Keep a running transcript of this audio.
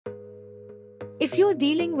If you're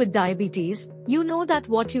dealing with diabetes, you know that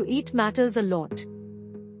what you eat matters a lot.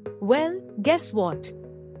 Well, guess what?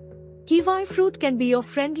 Kiwi fruit can be your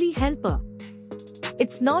friendly helper.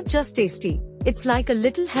 It's not just tasty, it's like a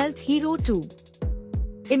little health hero too.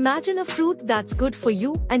 Imagine a fruit that's good for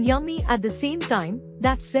you and yummy at the same time.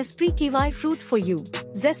 That's Zespri Kiwifruit for you.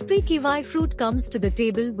 Zespri Kiwifruit comes to the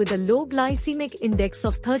table with a low glycemic index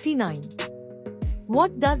of 39.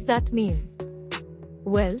 What does that mean?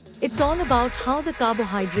 Well, it's all about how the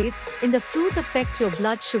carbohydrates in the fruit affect your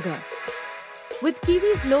blood sugar. With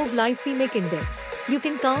kiwi's low glycemic index, you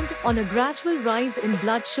can count on a gradual rise in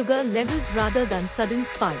blood sugar levels rather than sudden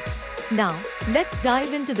spikes. Now, let's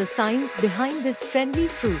dive into the science behind this friendly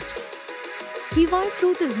fruit. Kiwi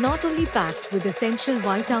fruit is not only packed with essential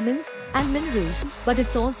vitamins and minerals, but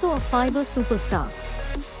it's also a fiber superstar.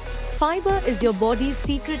 Fiber is your body's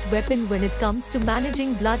secret weapon when it comes to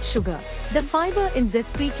managing blood sugar. The fiber in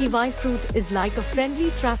Zespri Kiwifruit is like a friendly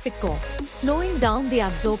traffic cop, slowing down the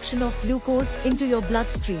absorption of glucose into your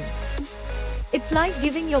bloodstream. It's like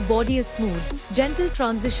giving your body a smooth, gentle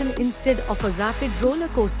transition instead of a rapid roller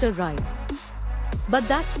coaster ride. But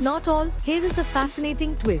that's not all. Here is a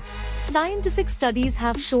fascinating twist. Scientific studies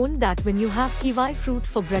have shown that when you have kiwi fruit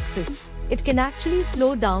for breakfast, it can actually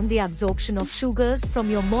slow down the absorption of sugars from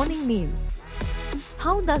your morning meal.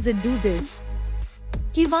 How does it do this?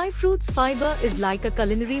 Kiwi fruit's fiber is like a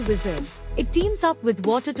culinary wizard. It teams up with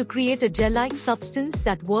water to create a gel-like substance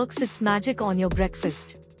that works its magic on your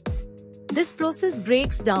breakfast. This process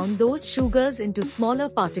breaks down those sugars into smaller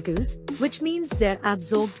particles, which means they're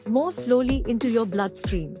absorbed more slowly into your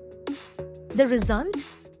bloodstream. The result?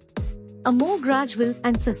 A more gradual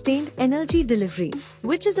and sustained energy delivery,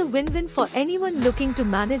 which is a win-win for anyone looking to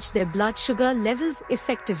manage their blood sugar levels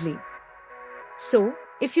effectively. So,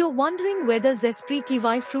 if you're wondering whether Zespri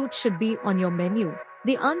Kiwifruit should be on your menu,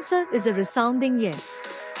 the answer is a resounding yes.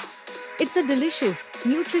 It's a delicious,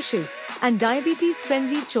 nutritious, and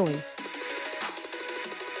diabetes-friendly choice.